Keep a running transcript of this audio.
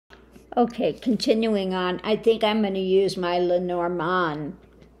Okay, continuing on, I think I'm going to use my Lenormand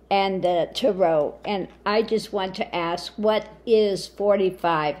and the Tarot, and I just want to ask, what is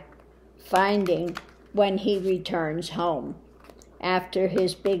 45 finding when he returns home after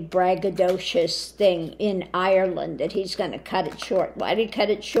his big braggadocious thing in Ireland that he's going to cut it short? Why did he cut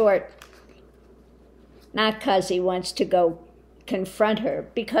it short? Not because he wants to go confront her,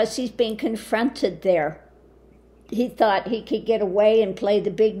 because he's being confronted there. He thought he could get away and play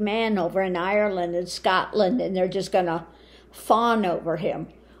the big man over in Ireland and Scotland, and they're just going to fawn over him.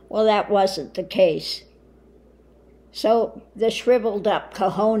 Well, that wasn't the case. So the shriveled up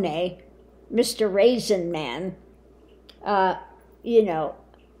cojones, Mr. Raisin Man,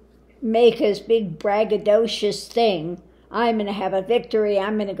 make his big braggadocious thing. I'm going to have a victory.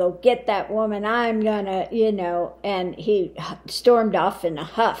 I'm going to go get that woman. I'm going to, and he stormed off in a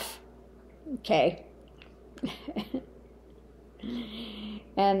huff. Okay.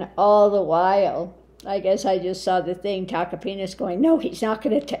 And all the while, I guess I just saw the thing, Takapinas going, no, he's not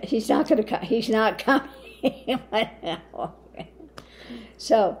coming.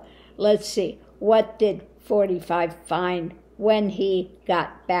 So let's see, what did 45 find when he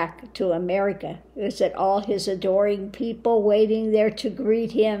got back to America? Is it all his adoring people waiting there to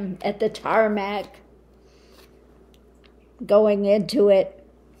greet him at the tarmac? Going into it,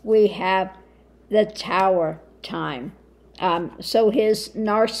 we have the Tower time. So his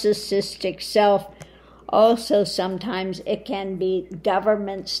narcissistic self, also sometimes it can be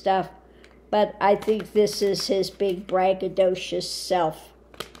government stuff, but I think this is his big braggadocious self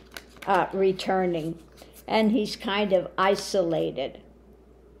returning, and he's kind of isolated.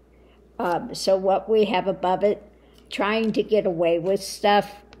 So what we have above it, trying to get away with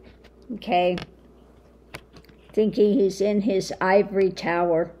stuff, okay, thinking he's in his ivory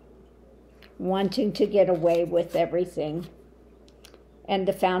tower, wanting to get away with everything. And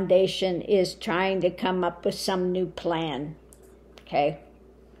the Foundation is trying to come up with some new plan, okay?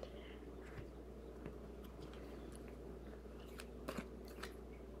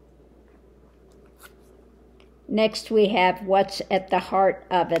 Next we have what's at the heart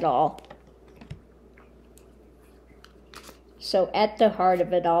of it all. So at the heart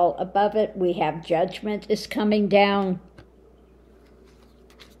of it all, above it, we have Judgment is coming down.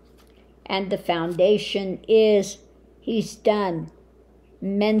 And the Foundation is, he's done.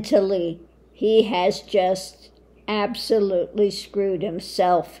 Mentally, he has just absolutely screwed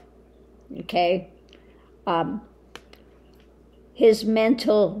himself, okay? His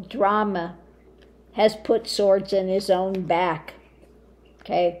mental drama has put swords in his own back,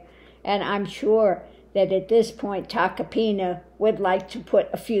 okay? And I'm sure that at this point, Takapina would like to put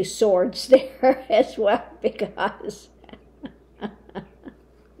a few swords there as well, because...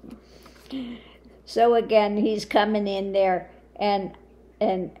 So again, he's coming in there, and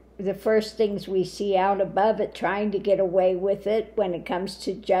the first things we see out above it, trying to get away with it when it comes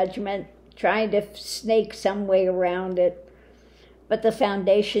to Judgment, trying to snake some way around it. But the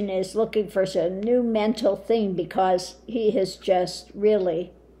Foundation is looking for some new mental thing because he has just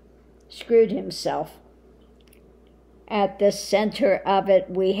really screwed himself. At the center of it,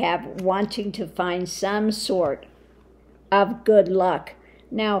 we have wanting to find some sort of good luck.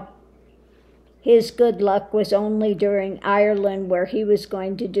 Now, his good luck was only during Ireland, where he was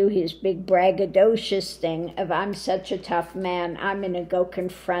going to do his big braggadocious thing of, I'm such a tough man, I'm going to go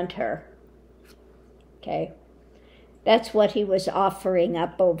confront her. Okay? That's what he was offering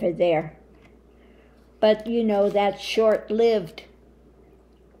up over there. But, that's short-lived.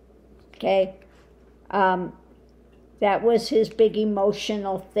 Okay? That was his big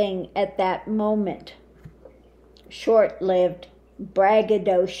emotional thing at that moment. Short-lived,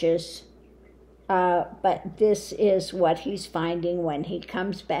 braggadocious. But this is what he's finding when he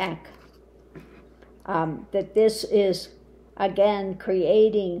comes back. That this is, again,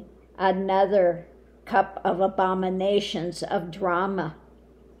 creating another cup of abominations of drama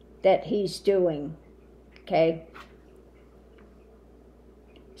that he's doing, okay?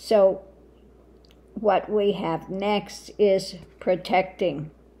 So what we have next is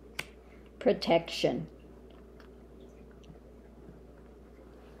protection.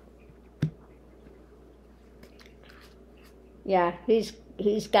 Yeah,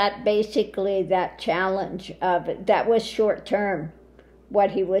 he's got basically that challenge of it. That was short term,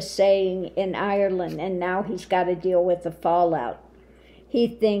 what he was saying in Ireland, and now he's got to deal with the fallout. He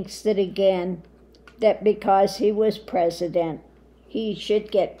thinks that, again, that because he was president, he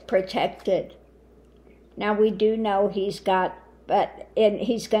should get protected. Now we do know he's got, and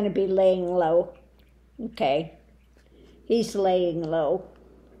he's going to be laying low. Okay, he's laying low.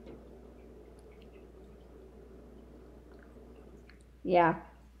 Yeah.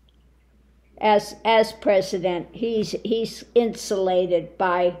 as president, he's insulated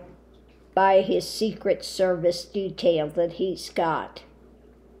by his Secret Service detail that he's got.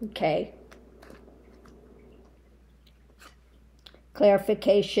 Okay.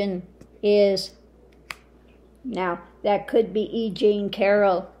 Clarification is, now that could be E. Jean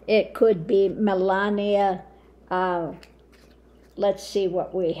Carroll, it could be Melania. Let's see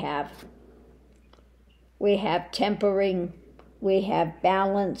what we have. We have tempering, we have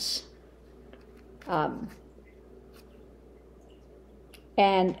balance,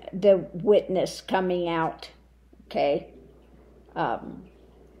 and the witness coming out. Okay.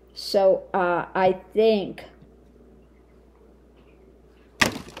 So I think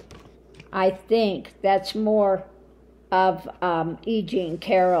that's more of E. Jean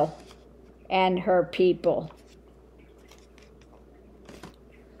Carroll and her people.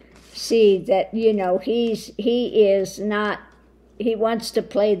 See that, he wants to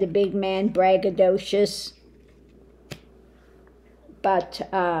play the big man, braggadocious, but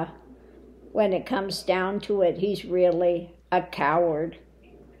when it comes down to it, he's really a coward.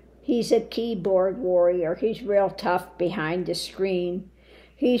 He's a keyboard warrior. He's real tough behind the screen.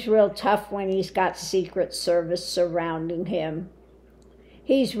 He's real tough when he's got Secret Service surrounding him.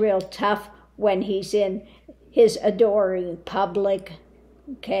 He's real tough when he's in his adoring public,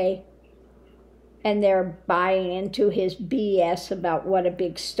 okay? And they're buying into his BS about what a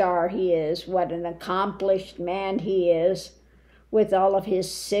big star he is, what an accomplished man he is, with all of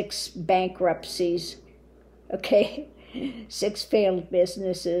his 6 bankruptcies, okay? 6 failed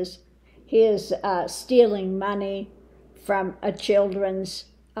businesses. He is stealing money from a children's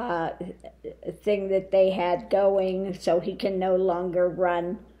thing that they had going, so he can no longer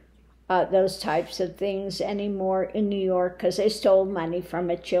run those types of things anymore in New York, because they stole money from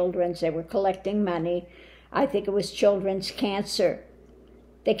a children's. They were collecting money. I think it was children's cancer.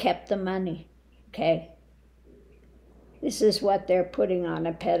 They kept the money, okay? This is what they're putting on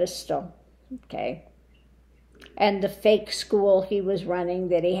a pedestal, okay? And the fake school he was running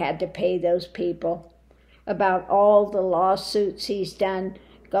that he had to pay those people, about all the lawsuits he's done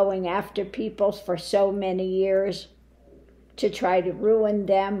going after people for so many years to try to ruin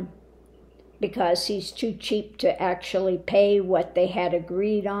them because he's too cheap to actually pay what they had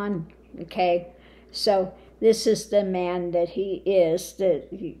agreed on, okay? So this is the man that he is,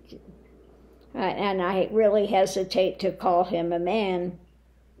 and I really hesitate to call him a man.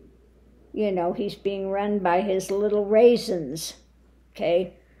 He's being run by his little raisins,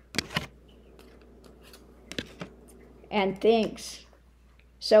 okay? And things.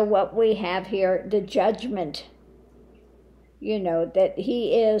 So what we have here, the judgment, that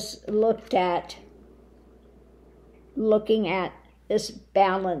he is looking at this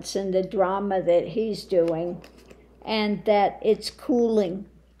balance and the drama that he's doing, and that it's cooling.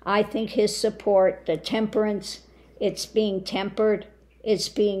 I think his support, the temperance, it's being tempered, it's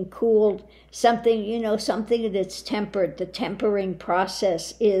being cooled. Something that's tempered. The tempering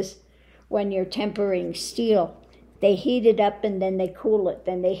process is when you're tempering steel. They heat it up and then they cool it.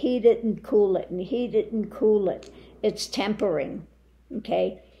 Then they heat it and cool it and heat it and cool it. It's tempering,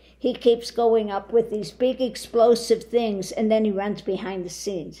 okay? He keeps going up with these big explosive things, and then he runs behind the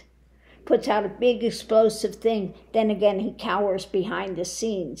scenes. Puts out a big explosive thing, then again he cowers behind the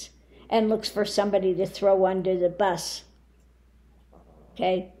scenes and looks for somebody to throw under the bus.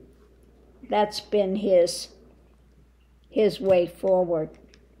 Okay? That's been his way forward.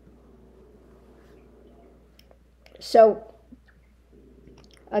 So,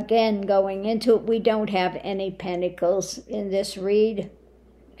 again, going into it, we don't have any pentacles in this read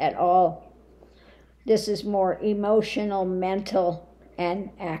at all. This is more emotional, mental,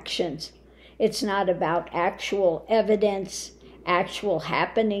 and actions. It's not about actual evidence, actual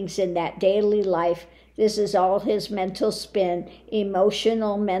happenings in that daily life. This is all his mental spin,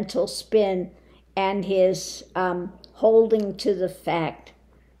 emotional mental spin, and his holding to the fact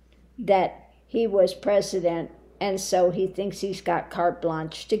that he was president, and so he thinks he's got carte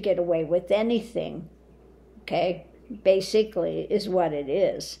blanche to get away with anything. Okay? Basically is what it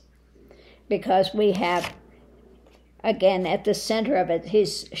is. Because we have, again, at the center of it,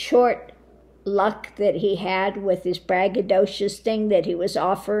 his short luck that he had with his braggadocious thing that he was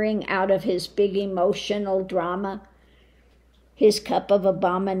offering out of his big emotional drama, his cup of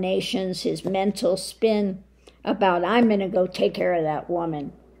abominations, his mental spin about, I'm going to go take care of that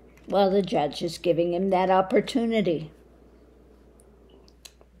woman. Well, the judge is giving him that opportunity.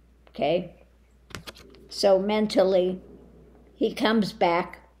 Okay? So mentally, he comes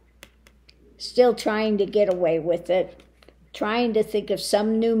back, still trying to get away with it, trying to think of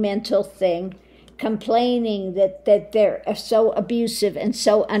some new mental thing, complaining that they're so abusive and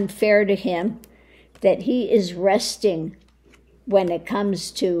so unfair to him, that he is resting when it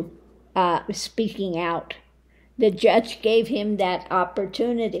comes to speaking out. The judge gave him that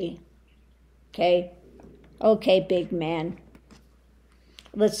opportunity. Okay? Okay, big man.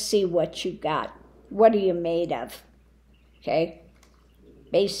 Let's see what you got. What are you made of? Okay?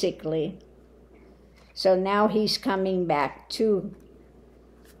 Basically. So now he's coming back to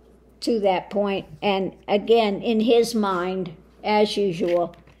that point. And again, in his mind, as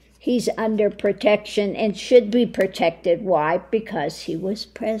usual, he's under protection and should be protected. Why? Because he was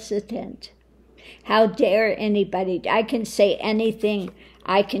president. How dare anybody? I can say anything.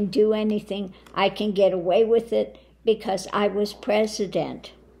 I can do anything. I can get away with it because I was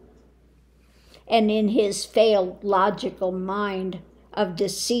president. And in his failed logical mind of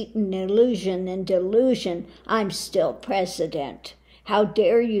deceit and illusion and delusion, I'm still president. How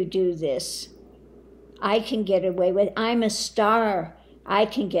dare you do this? I can get away with it. I'm a star. I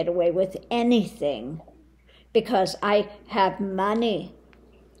can get away with anything because I have money.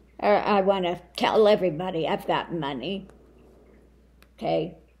 Or I want to tell everybody I've got money.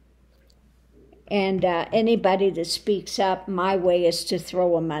 Okay? And anybody that speaks up, my way is to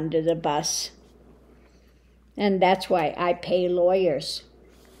throw them under the bus. And that's why I pay lawyers.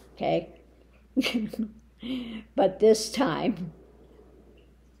 Okay? But this time,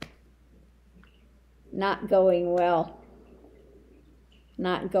 not going well.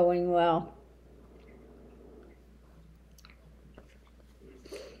 Not going well.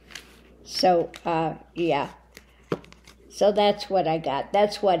 So, yeah. So that's what I got.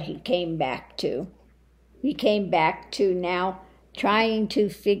 That's what he came back to. He came back to now trying to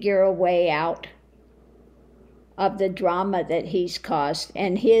figure a way out of the drama that he's caused.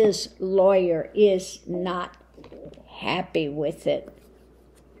 And his lawyer is not happy with it.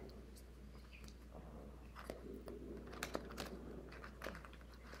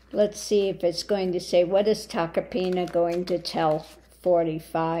 Let's see if it's going to say, what is Tacopina going to tell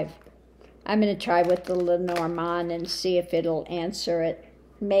 45? I'm going to try with the Lenormand and see if it'll answer it.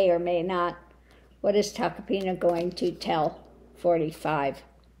 May or may not. What is Tacopina going to tell 45?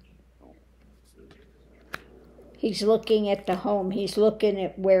 He's looking at the home. He's looking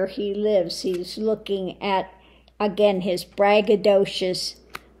at where he lives. He's looking at, again, his braggadocious,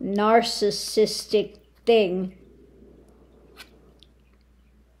 narcissistic thing.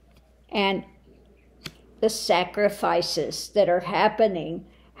 And the sacrifices that are happening,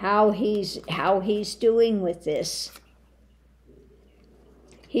 how he's doing with this.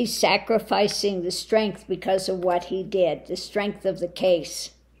 He's sacrificing the strength because of what he did, the strength of the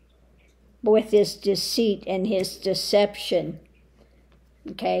case, with his deceit and his deception.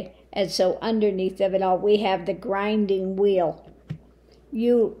 Okay? And so underneath of it all, we have the grinding wheel.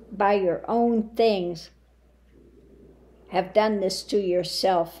 You, by your own things, have done this to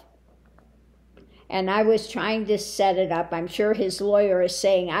yourself. And I was trying to set it up. I'm sure his lawyer is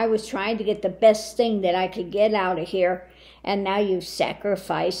saying, I was trying to get the best thing that I could get out of here. And now you've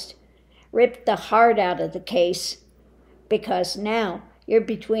sacrificed, ripped the heart out of the case, because now you're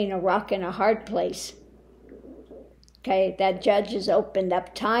between a rock and a hard place. Okay, that judge has opened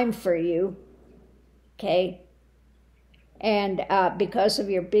up time for you. Okay, and because of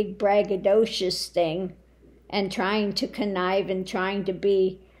your big braggadocious thing and trying to connive and trying to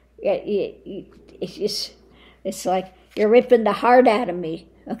be, it's like you're ripping the heart out of me,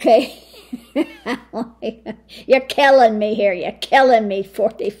 okay? You're killing me here. You're killing me,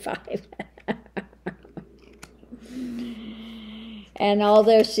 45. And all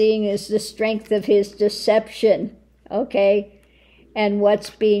they're seeing is the strength of his deception, okay? And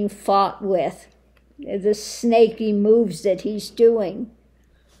what's being fought with. The snaky moves that he's doing.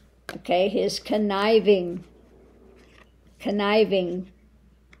 Okay, his conniving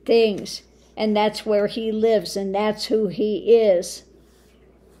things. And that's where he lives, and that's who he is.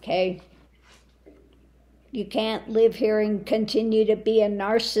 Okay? You can't live here and continue to be a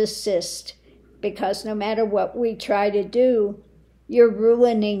narcissist, because no matter what we try to do, you're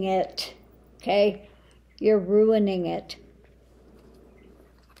ruining it. Okay? You're ruining it.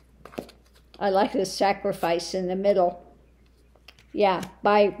 I like the sacrifice in the middle. Yeah,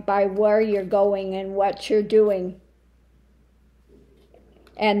 by where you're going and what you're doing.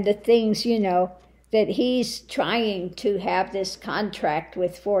 And the things, that he's trying to have this contract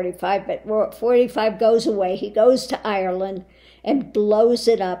with 45, but 45 goes away. He goes to Ireland and blows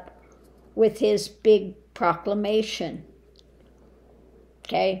it up with his big proclamation.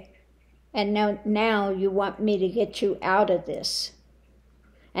 Okay? And now you want me to get you out of this.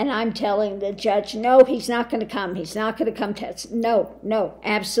 And I'm telling the judge, no, he's not going to come. He's not going to come test. No,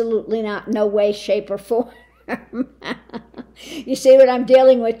 absolutely not. No way, shape, or form. You see what I'm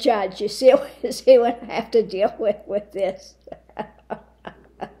dealing with, Judge? You see what I have to deal with this?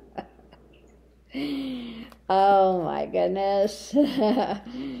 Oh, my goodness.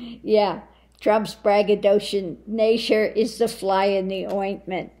 Yeah, Trump's braggadocious nature is the fly in the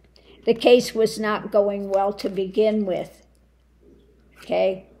ointment. The case was not going well to begin with.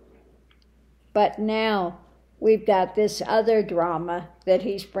 Okay, but now we've got this other drama that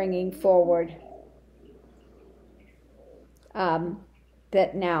he's bringing forward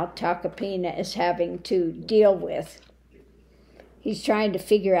that now Tacopina is having to deal with. He's trying to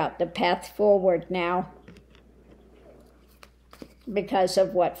figure out the path forward now because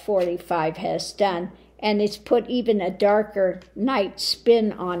of what 45 has done, and it's put even a darker night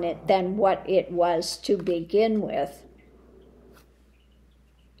spin on it than what it was to begin with.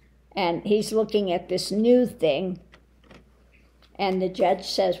 And he's looking at this new thing, and the judge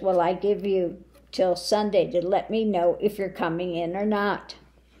says, well, I give you till Sunday to let me know if you're coming in or not.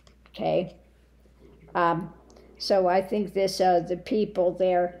 Okay? So I think this the people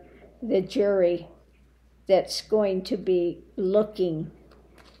there, the jury, that's going to be looking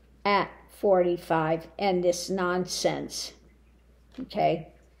at 45 and this nonsense. Okay?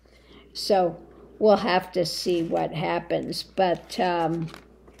 So we'll have to see what happens, but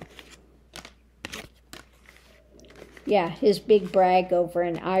yeah, his big brag over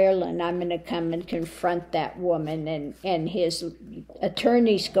in Ireland, I'm going to come and confront that woman, and his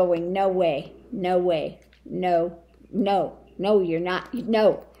attorney's going, no way, no, you're not,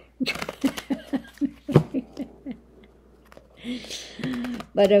 no.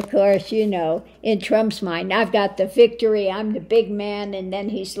 But of course, you know, in Trump's mind, I've got the victory, I'm the big man, and then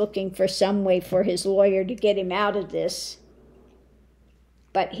he's looking for some way for his lawyer to get him out of this.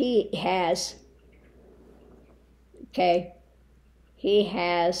 But he has... Okay, he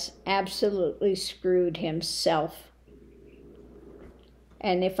has absolutely screwed himself.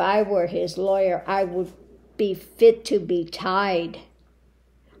 And if I were his lawyer, I would be fit to be tied.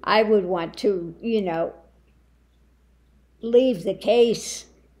 I would want to, you know, leave the case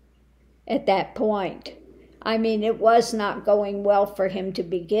at that point. I mean, it was not going well for him to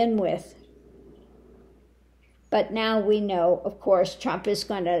begin with. But now we know, of course, Trump is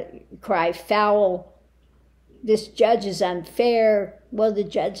going to cry foul. This judge is unfair. Well, the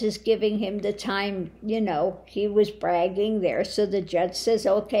judge is giving him the time, you know, he was bragging there. So the judge says,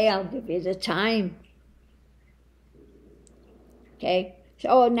 okay, I'll give you the time. Okay.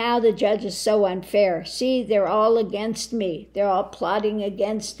 So now the judge is so unfair. See, they're all against me. They're all plotting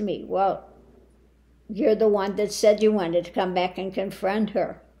against me. Well, you're the one that said you wanted to come back and confront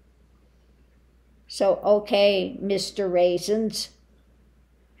her. So, okay, Mr. Raisins.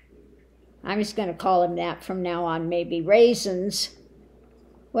 I'm just going to call him that from now on, maybe Raisins.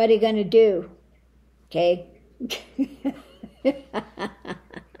 What are you going to do? Okay?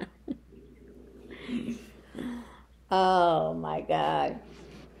 Oh, my God.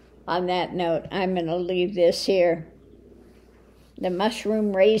 On that note, I'm going to leave this here. The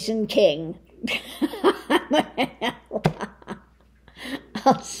Mushroom Raisin King.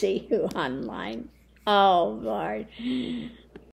 I'll see you online. Oh, Lord.